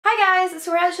guys,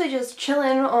 so we're actually just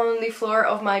chilling on the floor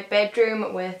of my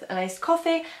bedroom with a nice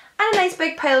coffee and a nice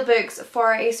big pile of books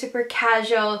for a super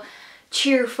casual,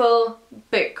 cheerful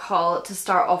book haul to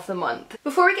start off the month.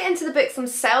 Before we get into the books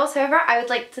themselves, however, I would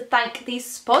like to thank the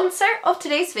sponsor of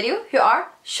today's video, who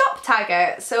are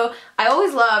ShopTagger. So I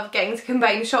always love getting to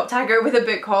combine ShopTagger with a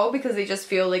book haul because they just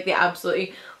feel like the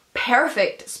absolutely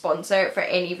perfect sponsor for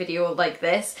any video like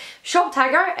this.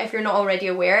 ShopTagger, if you're not already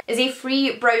aware, is a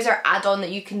free browser add-on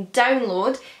that you can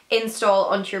download, install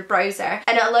onto your browser,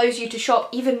 and it allows you to shop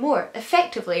even more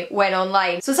effectively when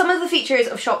online. So some of the features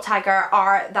of ShopTagger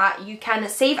are that you can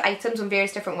save items on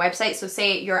various different websites. So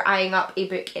say you're eyeing up a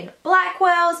book in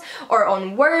Blackwell's or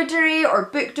on Wordery or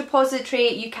Book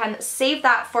Depository, you can save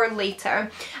that for later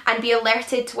and be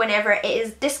alerted to whenever it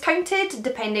is discounted,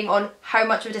 depending on how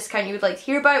much of a discount you would like to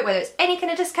hear about, whether it's any kind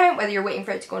of discount, whether you're waiting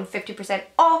for it to go on 50%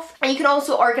 off. And you can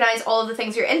also organise all of the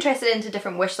things you're interested in to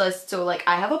different wish lists. So like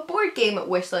I have a board game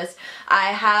wish list, I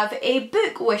have a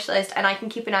book wish list, and I can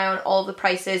keep an eye on all the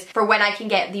prices for when I can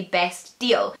get the best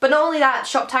deal. But not only that,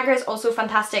 ShopTagger is also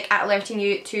fantastic at alerting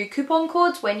you to coupon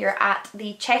codes when you're at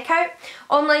the checkout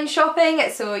online shopping.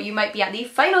 So you might be at the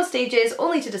final stages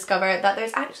only to discover that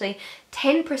there's actually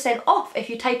 10% off if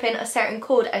you type in a certain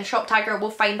code, and ShopTagger will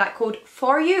find that code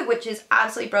for you, which is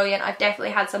absolutely brilliant. I've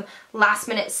definitely had some last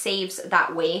minute saves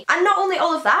that way. And not only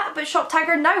all of that, but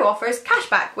ShopTagger now offers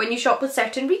cashback when you shop with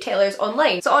certain retailers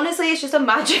online. So honestly, it's just a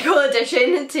magical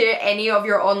addition to any of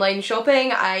your online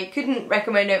shopping. I couldn't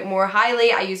recommend it more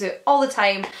highly. I use it all the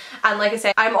time, and like I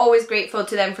said, I'm always grateful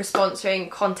to them for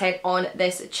sponsoring content on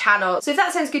this channel. So if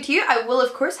that sounds good to you, I will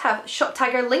of course have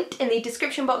ShopTagger linked in the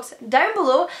description box down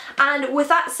below. And with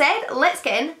that said, let's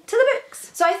get into the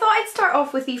books. So I thought I'd start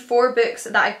off with the 4 books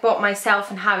that I've bought myself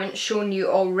and haven't shown you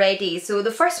already. So the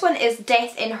first one is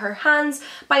Death in Her Hands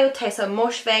by Tessa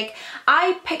Mosvegh.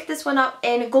 I picked this one up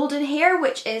in Golden Hair,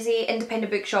 which is an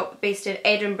independent bookshop based in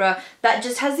Edinburgh that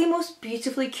just has the most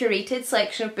beautifully curated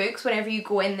selection of books whenever you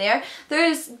go in there.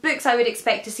 There's books I would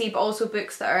expect to see, but also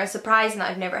books that are a surprise and that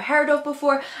I've never heard of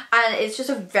before, and it's just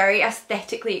a very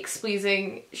aesthetically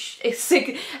pleasing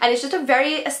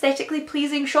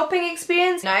shopping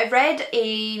experience. Now, I've read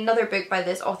another book by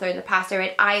this author in the past. I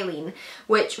read Eileen,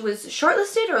 which was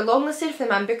shortlisted or longlisted for the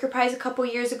Man Booker Prize a couple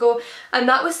of years ago, and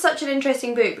that was such an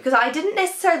interesting book because I didn't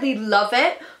necessarily love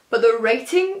it, but the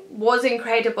writing was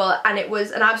incredible and it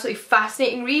was an absolutely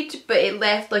fascinating read, but it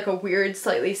left like a weird,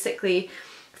 slightly sickly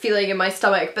feeling in my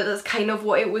stomach, but that's kind of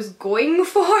what it was going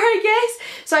for, I guess.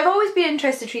 So I've always been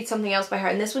interested to read something else by her,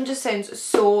 and this one just sounds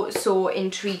so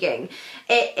intriguing.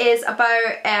 It is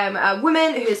about a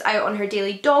woman who's out on her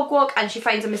daily dog walk and she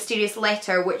finds a mysterious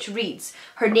letter which reads,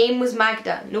 "Her name was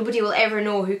Magda. Nobody will ever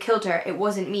know who killed her. It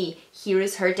wasn't me. Here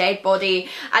is her dead body."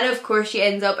 And of course she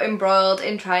ends up embroiled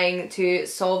in trying to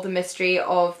solve the mystery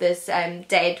of this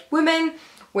dead woman.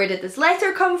 Where did this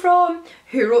letter come from?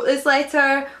 Who wrote this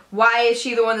letter? Why is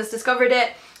she the one that's discovered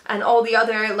it? And all the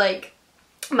other like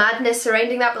madness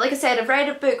surrounding that. But like I said, I've read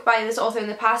a book by this author in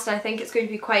the past and I think it's going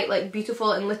to be quite like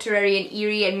beautiful and literary and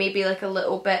eerie and maybe like a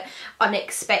little bit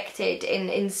unexpected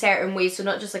in certain ways, so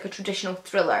not just like a traditional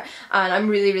thriller, and I'm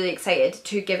really excited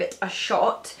to give it a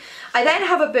shot. I then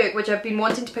have a book which I've been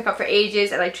wanting to pick up for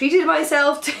ages and I treated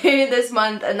myself to this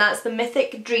month, and that's The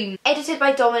Mythic Dream, edited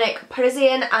by Dominic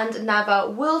Parisian and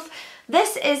Nava Wolf.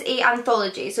 This is an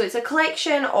anthology, so it's a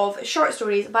collection of short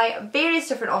stories by various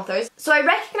different authors. So I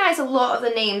recognise a lot of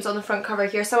the names on the front cover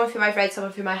here, some of whom I've read, some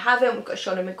of whom I haven't. We've got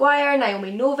Shauna Maguire,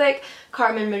 Naomi Novik,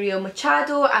 Carmen Maria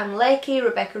Machado, Anne Leckie,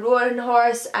 Rebecca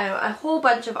Roanhorse, a whole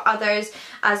bunch of others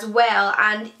as well,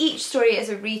 and each story is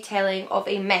a retelling of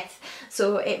a myth.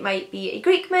 So it might be a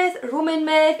Greek myth, a Roman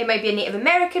myth, it might be a Native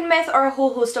American myth, or a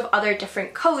whole host of other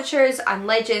different cultures and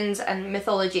legends and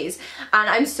mythologies. And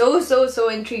I'm so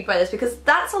intrigued by this because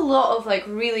that's a lot of like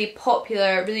really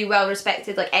popular, really well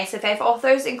respected like SFF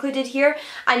authors included here,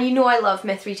 and you know I love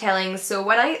myth retellings. So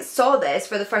when I saw this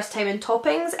for the first time in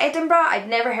Toppings Edinburgh, I'd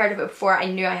never heard of it before, I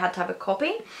knew I had to have a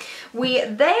copy. We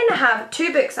then have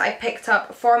 2 books that I picked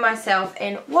up for myself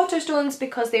in Waterstones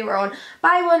because they were on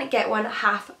buy one get one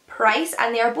half price,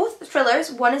 and they are both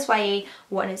thrillers. One is YA,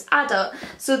 one is adult.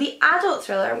 So the adult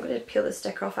thriller, I'm going to peel the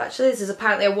sticker off actually, this is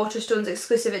apparently a Waterstones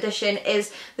exclusive edition,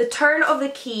 is The Turn of the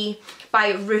Key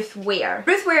by Ruth Ware.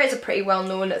 Ruth Ware is a pretty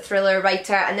well-known thriller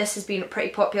writer, and this has been pretty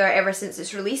popular ever since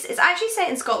its release. It's actually set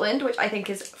in Scotland, which I think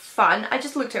is fun. I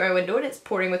just looked out my window and it's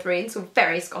pouring with rain, so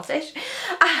very Scottish.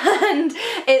 And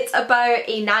it's about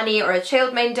a nanny or a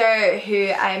childminder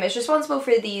who is responsible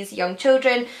for these young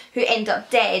children who end up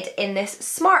dead in this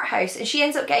smart house, and she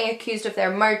ends up getting accused of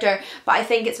their murder, but I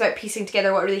think it's about piecing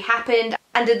together what really happened.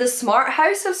 And did the smart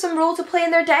house have some role to play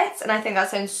in their deaths? And I think that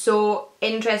sounds so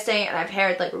interesting, and I've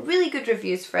heard like really good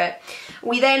reviews for it.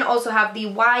 We then also have the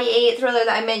YA thriller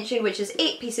that I mentioned, which is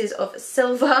 8 Pieces of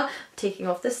Silva, taking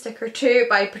off the sticker too,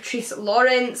 by Patrice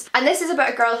Lawrence. And this is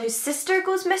about a girl whose sister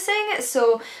goes missing.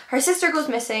 So her sister goes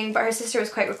missing, but her sister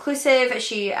was quite reclusive.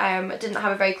 She didn't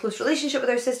have a very close relationship with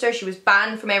her sister. She was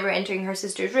banned from ever entering her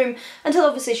sister's room until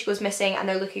obviously she goes missing, and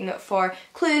they're looking for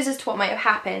clues as to what might have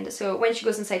happened. So when she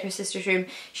goes inside her sister's room,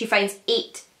 she finds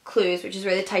 8 clues, which is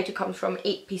where the title comes from,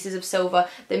 8 Pieces of Silva,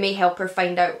 that may help her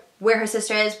find out where her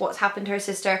sister is, what's happened to her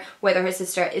sister, whether her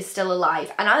sister is still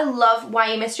alive. And I love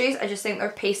YA mysteries. I just think they're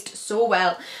paced so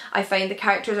well. I find the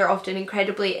characters are often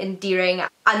incredibly endearing,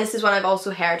 and this is one I've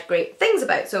also heard great things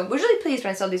about. So I was really pleased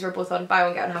when I saw these were both on buy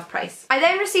one get one half price. I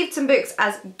then received some books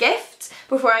as gifts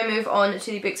before I move on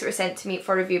to the books that were sent to me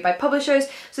for review by publishers.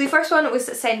 So the first one was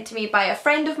sent to me by a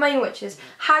friend of mine, which is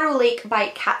Harrow Lake by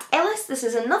Kat Ellis. This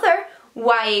is another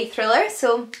YA thriller,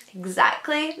 so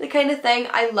exactly the kind of thing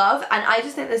I love, and I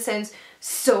just think this sounds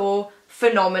so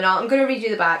phenomenal. I'm going to read you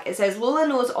the back. It says, Lola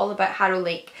knows all about Harrow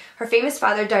Lake. Her famous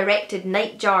father directed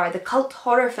Nightjar, the cult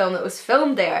horror film that was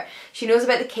filmed there. She knows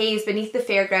about the caves beneath the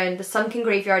fairground, the sunken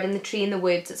graveyard and the tree in the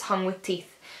woods that's hung with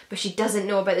teeth. But she doesn't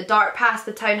know about the dark past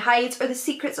the town hides or the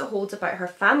secrets it holds about her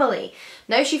family.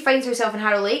 Now she finds herself in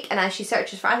Harrow Lake, and as she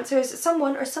searches for answers,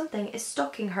 someone or something is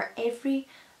stalking her every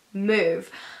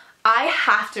move. I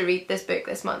have to read this book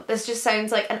this month. This just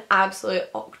sounds like an absolute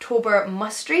October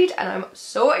must read, and I'm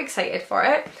so excited for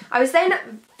it. I was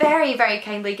then very, very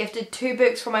kindly gifted 2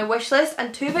 books from my wish list,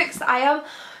 and 2 books that I am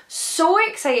so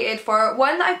excited for.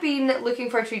 One that I've been looking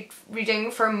forward to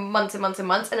reading for months and months and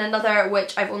months, and another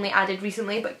which I've only added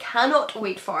recently but cannot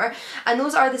wait for. And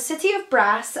those are The City of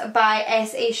Brass by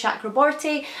S.A.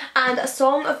 Chakraborty and A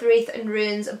Song of the Wraith and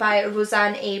Ruins by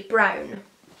Roseanne A. Brown.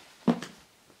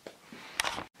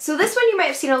 So this one you might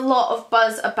have seen a lot of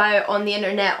buzz about on the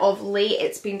internet of late.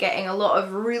 It's been getting a lot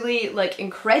of really like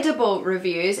incredible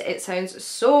reviews. It sounds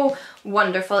so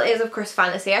wonderful. It is of course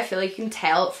fantasy, I feel like you can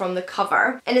tell from the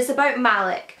cover. And it's about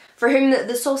Malik, for whom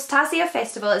the Solstasia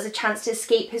festival is a chance to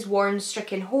escape his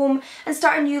worm-stricken home and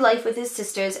start a new life with his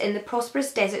sisters in the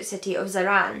prosperous desert city of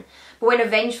Zaran. But when a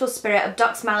vengeful spirit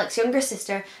abducts Malik's younger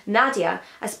sister, Nadia,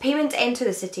 as payment to enter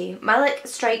the city, Malik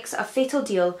strikes a fatal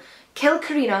deal: kill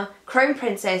Karina, Crown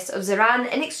Princess of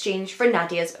Zaran, in exchange for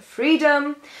Nadia's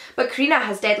freedom. But Karina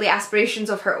has deadly aspirations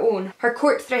of her own. Her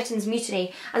court threatens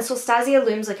mutiny, and Solstasia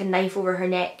looms like a knife over her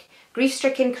neck.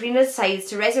 Grief-stricken, Karina decides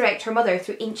to resurrect her mother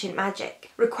through ancient magic,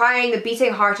 requiring the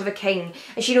beating heart of a king,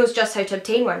 and she knows just how to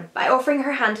obtain one, by offering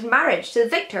her hand in marriage to the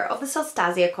victor of the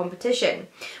Solstasia competition.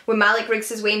 When Malik rigs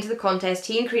his way into the contest,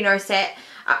 he and Karina are set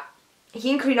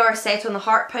on the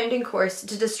heart-pounding course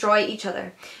to destroy each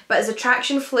other. But as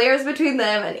attraction flares between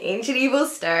them and ancient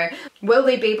evils stir, will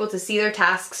they be able to see their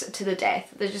tasks to the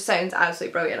death? That just sounds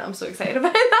absolutely brilliant. I'm so excited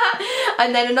about that.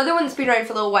 And then another one that's been around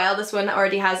for a little while. This one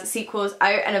already has sequels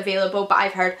out and available, but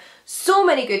I've heard so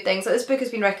many good things. This book has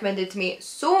been recommended to me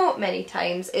so many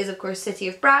times, is of course City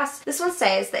of Brass. This one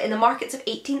says that in the markets of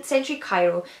 18th century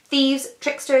Cairo, thieves,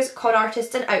 tricksters, con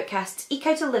artists and outcasts eke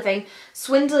out a living,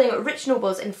 swindling rich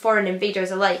nobles and foreign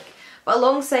invaders alike. But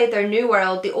alongside their new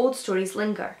world, the old stories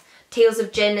linger. Tales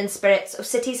of jinn and spirits, of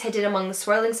cities hidden among the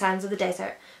swirling sands of the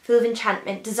desert, full of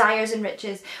enchantment, desires and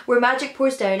riches, where magic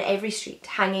pours down every street,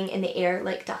 hanging in the air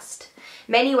like dust.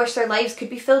 Many wish their lives could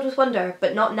be filled with wonder,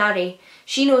 but not Nari.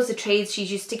 She knows the trades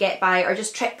she's used to get by are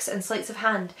just tricks and sleights of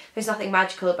hand. There's nothing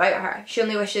magical about her. She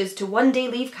only wishes to one day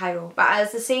leave Cairo, but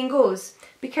as the saying goes,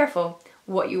 be careful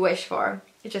what you wish for.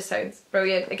 It just sounds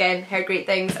brilliant. Again, heard great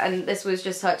things, and this was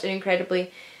just such an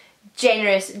incredibly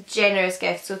generous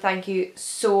gift, so thank you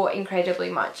so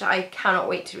incredibly much. I cannot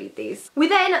wait to read these. We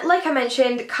then, like I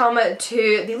mentioned, come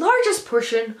to the largest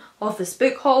portion of this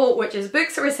book haul, which is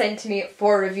books that were sent to me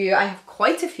for review. I have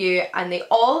quite a few and they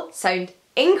all sound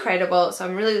incredible, so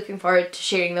I'm really looking forward to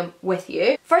sharing them with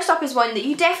you. First up is one that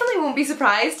you definitely won't be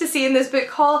surprised to see in this book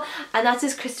haul, and that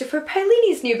is Christopher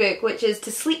Paolini's new book, which is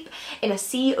To Sleep in a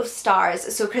Sea of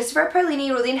Stars. So Christopher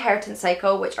Paolini wrote the Inheritance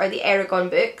Cycle, which are the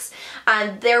Eragon books,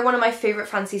 and they're one of my favourite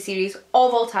fantasy series of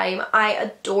all time. I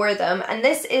adore them, and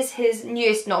this is his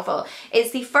newest novel.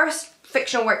 It's the first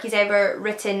fictional work he's ever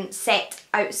written set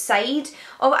outside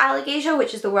of Allegasia,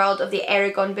 which is the world of the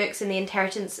Eragon books in the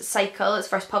Inheritance Cycle, its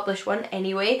first published one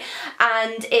anyway,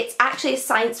 and it's actually a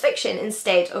science fiction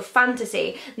instead of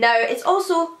fantasy. Now, it's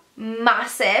also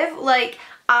massive. Like,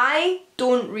 I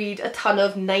don't read a ton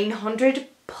of 900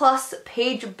 plus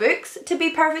page books, to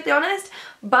be perfectly honest,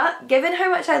 but given how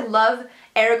much I love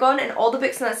Eragon and all the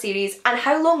books in that series and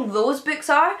how long those books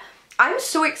are, I'm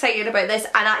so excited about this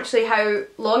and actually how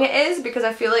long it is, because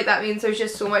I feel like that means there's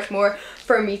just so much more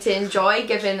for me to enjoy,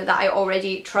 given that I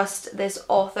already trust this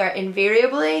author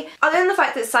invariably. Other than the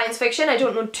fact that it's science fiction, I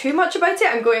don't know too much about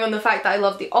it. I'm going on the fact that I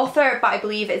love the author, but I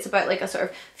believe it's about like a sort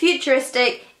of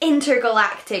futuristic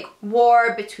intergalactic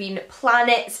war between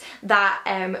planets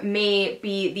that may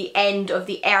be the end of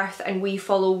the Earth, and we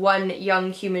follow one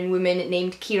young human woman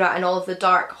named Kira and all of the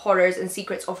dark horrors and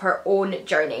secrets of her own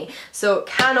journey. So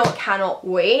cannot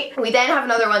wait. We then have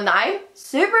another one that I'm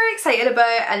super excited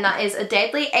about, and that is A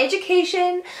Deadly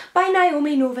Education by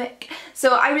Naomi Novik.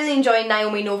 So I really enjoy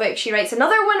Naomi Novik. She writes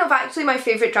another one of actually my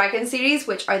favourite dragon series,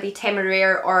 which are the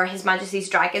Temeraire or His Majesty's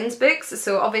Dragons books.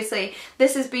 So obviously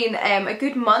this has been a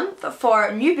good month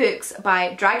for new books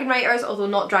by dragon writers, although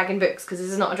not dragon books, because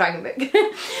this is not a dragon book.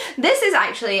 This is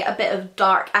actually a bit of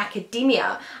dark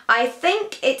academia. I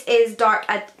think it is dark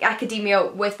academia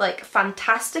with like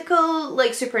fantastical,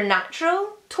 like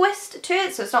supernatural twist to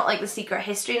it, so it's not like The Secret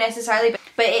History necessarily,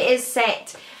 but it is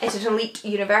set at an elite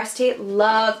university.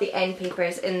 Love the end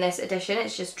papers in this edition,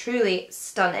 it's just truly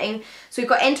stunning. So we've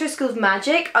got Enter School of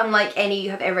Magic, unlike any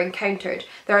you have ever encountered.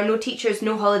 There are no teachers,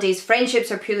 no holidays,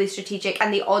 friendships are purely strategic,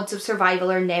 and the odds of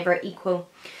survival are never equal.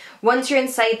 Once you're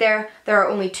inside there are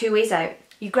only two ways out.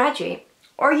 You graduate,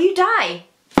 or you die.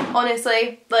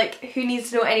 Honestly, like, who needs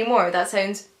to know any more? That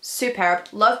sounds superb.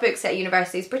 Love books at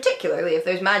universities, particularly if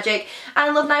there's magic, and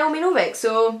I love Naomi Novik,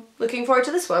 so looking forward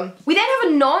to this one. We then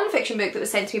have a non-fiction book that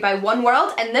was sent to me by One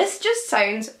World, and this just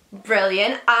sounds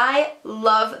brilliant. I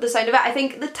love the sound of it. I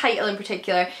think the title in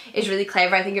particular is really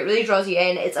clever. I think it really draws you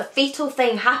in. It's A Fatal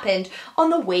Thing Happened on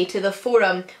the Way to the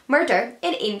Forum. Murder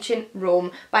in Ancient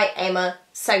Rome by Emma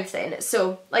Southen.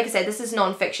 So, like I said, this is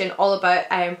non-fiction, all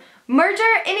about murder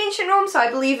in ancient Rome, so I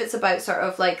believe it's about sort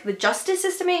of like the justice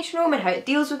system in ancient Rome and how it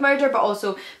deals with murder, but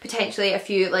also potentially a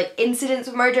few like incidents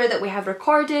of murder that we have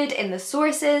recorded in the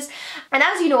sources. And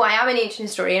as you know, I am an ancient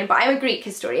historian, but I'm a Greek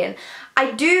historian.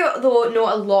 I do though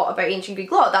know a lot about ancient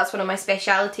Greek law. That's one of my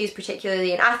specialities,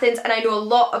 particularly in Athens, and I know a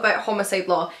lot about homicide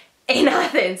law in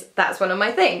Athens. That's one of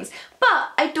my things. But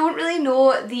I don't really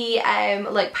know the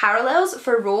like parallels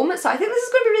for Rome, so I think this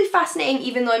is going to be really fascinating,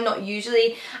 even though I'm not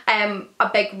usually a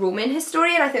big Roman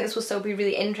historian. I think this will still be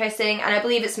really interesting, and I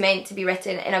believe it's meant to be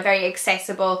written in a very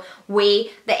accessible way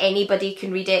that anybody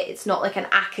can read it. It's not like an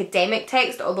academic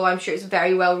text, although I'm sure it's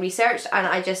very well researched, and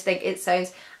I just think it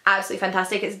sounds absolutely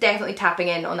fantastic. It's definitely tapping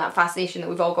in on that fascination that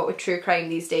we've all got with true crime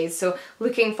these days, so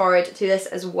looking forward to this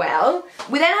as well.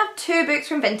 We then have two books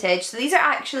from Vintage. So these are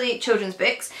actually children's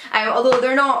books, although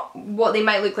they're not what they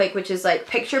might look like, which is like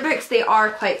picture books. They are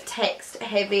quite text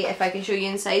heavy, if I can show you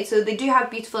inside. So they do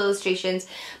have beautiful illustrations,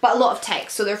 but a lot of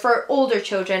text. So they're for older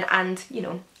children and, you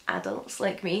know, adults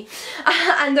like me,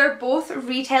 and they're both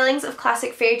retellings of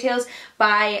classic fairy tales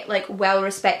by like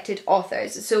well-respected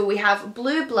authors. So we have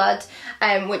Blueblood,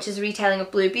 which is a retelling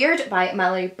of Bluebeard by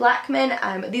Mallory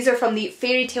Blackman. These are from the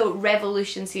Fairy Tale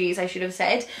Revolution series, I should have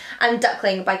said, and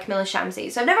Duckling by Camilla Shamsi.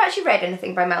 So I've never actually read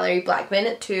anything by Mallory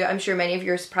Blackman, to I'm sure many of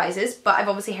your surprises, but I've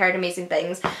obviously heard amazing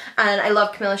things, and I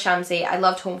love Camilla Shamsi. I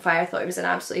loved Homefire. I thought it was an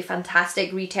absolutely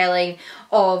fantastic retelling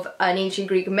of an ancient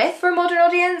Greek myth for a modern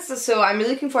audience, so I'm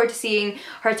really looking forward to seeing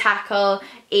her tackle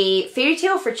a fairy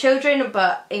tale for children,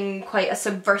 but in quite a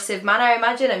subversive manner, I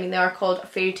imagine. I mean, they are called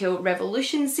Fairy Tale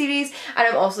Revolution series, and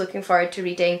I'm also looking forward to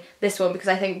reading this one because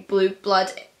I think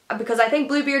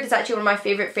Bluebeard is actually one of my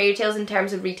favourite fairy tales in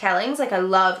terms of retellings. Like, I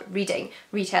love reading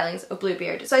retellings of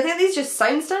Bluebeard. So I think these just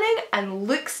sound stunning and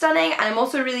look stunning, and I'm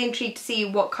also really intrigued to see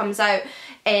what comes out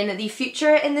in the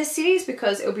future in this series,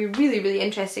 because it'll be really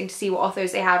interesting to see what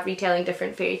authors they have retelling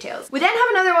different fairy tales. We then have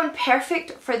another one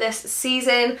perfect for this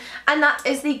season, and that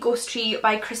is The Ghost Tree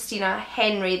by Christina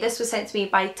Henry. This was sent to me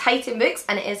by Titan Books,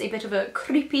 and it is a bit of a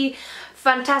creepy,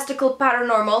 fantastical,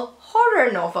 paranormal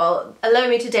horror novel. Allow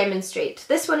me to demonstrate.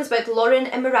 This one is about Lauren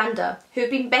and Miranda, who have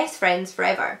been best friends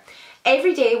forever.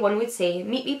 Every day one would say,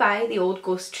 "Meet me by the old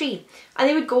ghost tree," and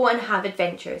they would go and have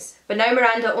adventures. But now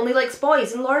Miranda only likes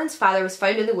boys, and Lauren's father was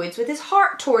found in the woods with his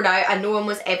heart torn out, and no one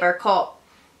was ever caught.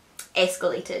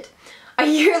 Escalated. A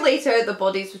year later, the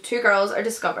bodies of two girls are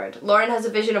discovered. Lauren has a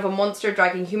vision of a monster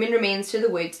dragging human remains through the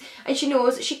woods, and she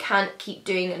knows she can't keep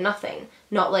doing nothing,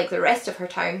 not like the rest of her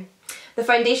town. The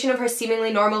foundation of her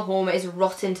seemingly normal home is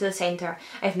rotten to the centre.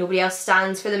 If nobody else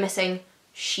stands for the missing,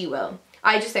 she will.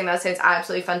 I just think that sounds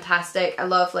absolutely fantastic. I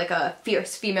love like a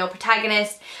fierce female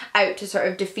protagonist out to sort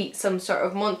of defeat some sort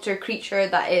of monster creature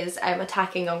that is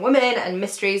attacking young women, and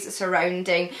mysteries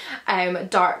surrounding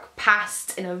dark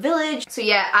past in a village. So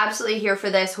yeah, absolutely here for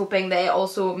this, hoping that it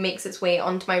also makes its way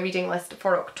onto my reading list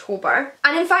for October.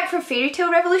 And in fact, for Fairy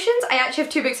Tale Revolutions, I actually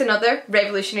have 2 books in another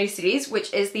revolutionary series,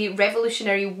 which is the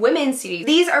Revolutionary Women series.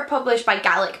 These are published by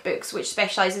Gallic Books, which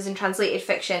specialises in translated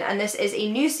fiction, and this is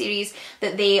a new series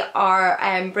that they are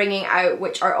bringing out,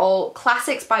 which are all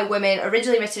classics by women,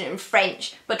 originally written in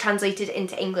French but translated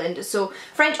into England. So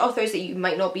French authors that you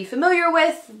might not be familiar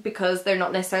with because they're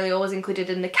not necessarily always included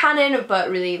in the canon, but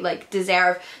really like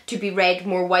deserve to be read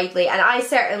more widely. And I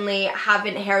certainly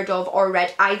haven't heard of or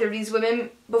read either of these women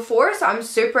before, so I'm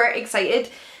super excited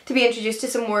to be introduced to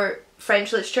some more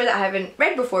French literature that I haven't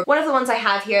read before. One of the ones I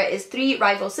have here is Three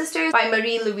Rival Sisters by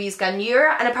Marie-Louise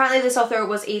Gagneur, and apparently this author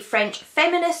was a French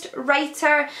feminist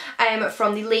writer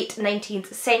from the late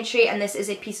 19th century, and this is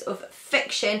a piece of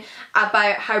fiction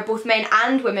about how both men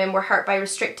and women were hurt by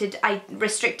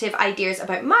restrictive ideas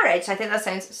about marriage. I think that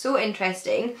sounds so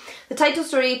interesting. The title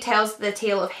story tells the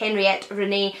tale of Henriette,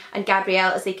 Renee and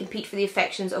Gabrielle as they compete for the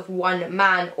affections of one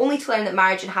man, only to learn that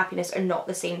marriage and happiness are not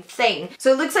the same thing.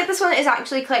 So it looks like this one is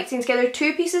actually collecting together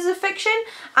 2 pieces of fiction,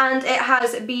 and it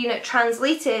has been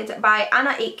translated by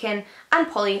Anna Aitken and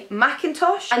Polly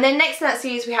McIntosh. And then next in that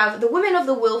series we have The Women of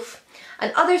the Wolf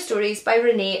and Other Stories by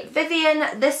Renee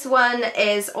Vivian. This one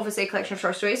is obviously a collection of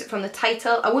short stories from the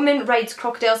title. A woman rides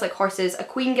crocodiles like horses, a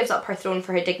queen gives up her throne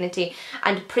for her dignity,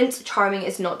 and Prince Charming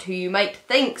is not who you might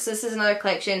think. So this is another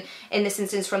collection, in this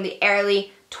instance from the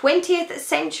early 20th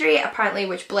century, apparently,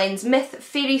 which blends myth,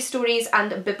 fairy stories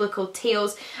and biblical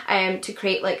tales to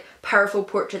create like powerful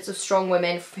portraits of strong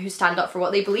women who stand up for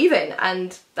what they believe in,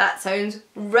 and that sounds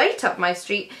right up my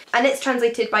street. And it's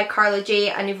translated by Carla J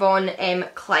and Yvonne M.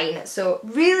 Klein, so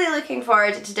really looking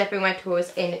forward to dipping my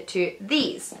toes into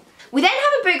these. We then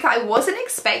have a book that I wasn't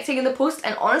expecting in the post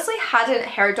and honestly hadn't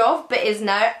heard of, but is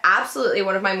now absolutely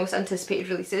one of my most anticipated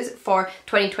releases for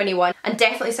 2021, and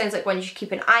definitely sounds like one you should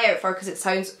keep an eye out for because it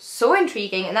sounds so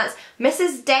intriguing, and that's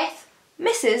Mrs. Death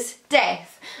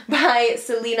by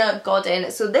Selena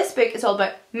Godin. So this book is all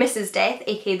about Mrs. Death,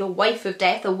 aka the wife of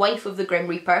Death, the wife of the Grim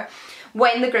Reaper,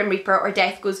 when the Grim Reaper or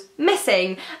Death goes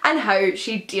missing and how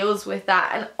she deals with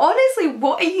that. And honestly,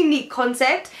 what a unique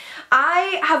concept.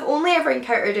 I have only ever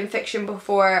encountered in fiction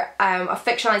before a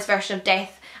fictionalised version of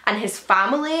Death and his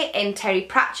family in Terry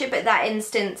Pratchett, but in that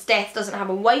instance Death doesn't have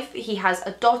a wife, he has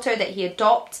a daughter that he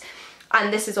adopts.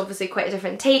 And this is obviously quite a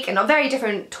different take and a very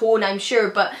different tone, I'm sure,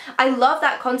 but I love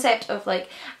that concept of like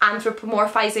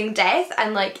anthropomorphizing Death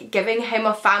and like giving him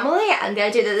a family, and the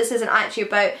idea that this isn't actually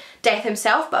about Death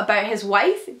himself but about his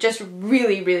wife just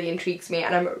really intrigues me,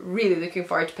 and I'm really looking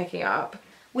forward to picking it up.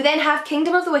 We then have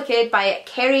Kingdom of the Wicked by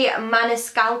Kerry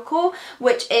Maniscalco,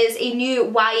 which is a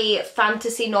new YA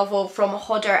fantasy novel from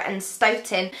Hodder and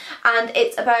Stoughton, and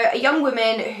it's about a young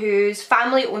woman whose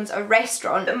family owns a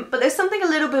restaurant, but there's something a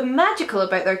little bit magical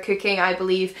about their cooking, I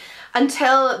believe,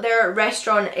 until their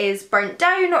restaurant is burnt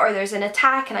down or there's an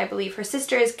attack, and I believe her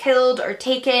sister is killed or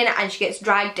taken and she gets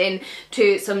dragged in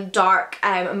to some dark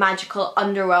magical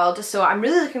underworld. So I'm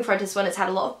really looking forward to this one. It's had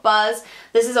a lot of buzz.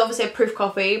 This is obviously a proof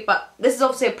copy, but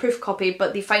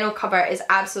the final cover is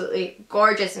absolutely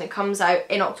gorgeous, and it comes out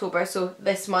in October, so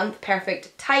this month,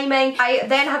 perfect timing. I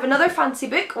then have another fantasy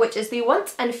book, which is The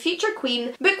Once and Future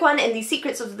Queen, book 1 in the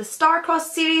Secrets of the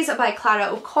Star-Crossed series by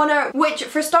Clara O'Connor, which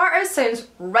for starters sounds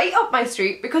right up my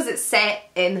street because it's set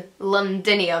in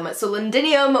Londinium. So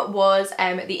Londinium was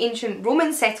the ancient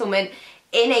Roman settlement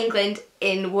in England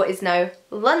in what is now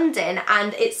London,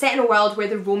 and it's set in a world where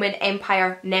the Roman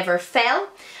Empire never fell.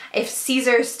 If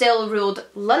Caesar still ruled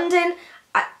London,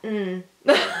 okay,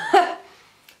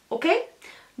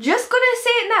 just gonna say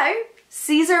it now,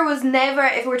 Caesar was never,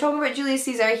 if we're talking about Julius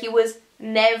Caesar, he was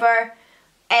never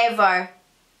ever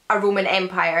a Roman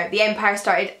Empire. The empire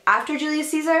started after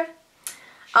Julius Caesar.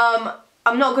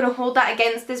 I'm not going to hold that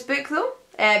against this book though,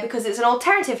 because it's an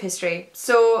alternative history.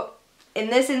 So in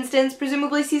this instance,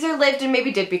 presumably Caesar lived and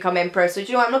maybe did become emperor, so do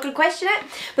you know what, I'm not going to question it.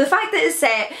 But the fact that it's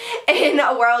set in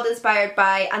a world inspired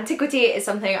by antiquity is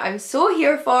something I'm so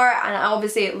here for, and I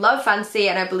obviously love fantasy,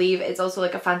 and I believe it's also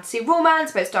like a fantasy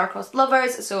romance about star-crossed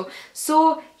lovers,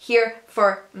 so here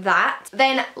for that.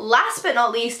 Then last but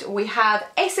not least, we have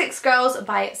Essex Girls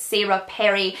by Sarah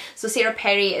Perry. So Sarah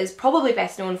Perry is probably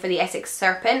best known for the Essex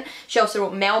Serpent. She also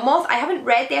wrote Melmoth. I haven't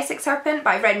read the Essex Serpent, but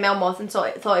I've read Melmoth and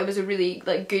thought it was a really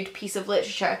like good piece of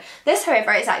literature. This,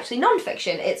 however, is actually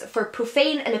non-fiction. It's for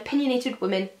profane and opinionated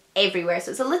women everywhere. So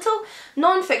it's a little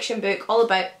non-fiction book all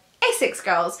about Essex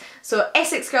Girls. So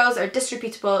Essex Girls are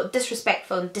disreputable,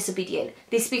 disrespectful and disobedient.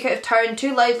 They speak out of turn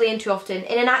too loudly and too often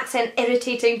in an accent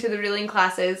irritating to the ruling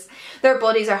classes. Their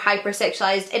bodies are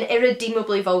hypersexualised and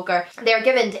irredeemably vulgar. They are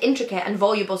given to intricate and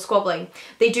voluble squabbling.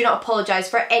 They do not apologise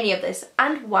for any of this,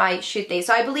 and why should they?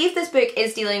 So I believe this book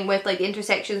is dealing with like the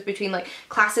intersections between like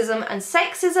classism and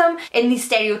sexism in the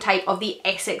stereotype of the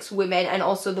Essex women, and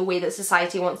also the way that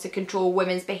society wants to control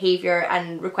women's behaviour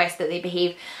and request that they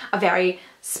behave a very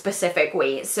specific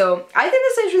way. So I think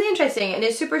this is really interesting and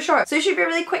it's super short, so it should be a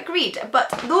really quick read. But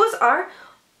those are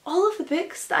all of the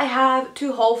books that I have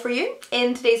to haul for you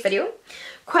in today's video.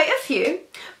 Quite a few,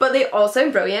 but they all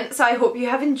sound brilliant, so I hope you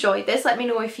have enjoyed this. Let me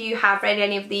know if you have read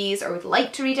any of these or would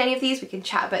like to read any of these. We can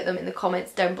chat about them in the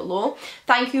comments down below.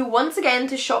 Thank you once again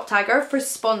to ShopTagger for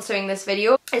sponsoring this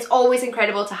video. It's always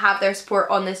incredible to have their support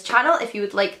on this channel. If you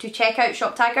would like to check out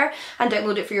ShopTagger and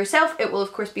download it for yourself, it will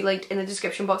of course be linked in the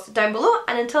description box down below.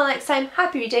 And until next time,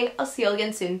 happy reading. I'll see you all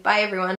again soon. Bye everyone.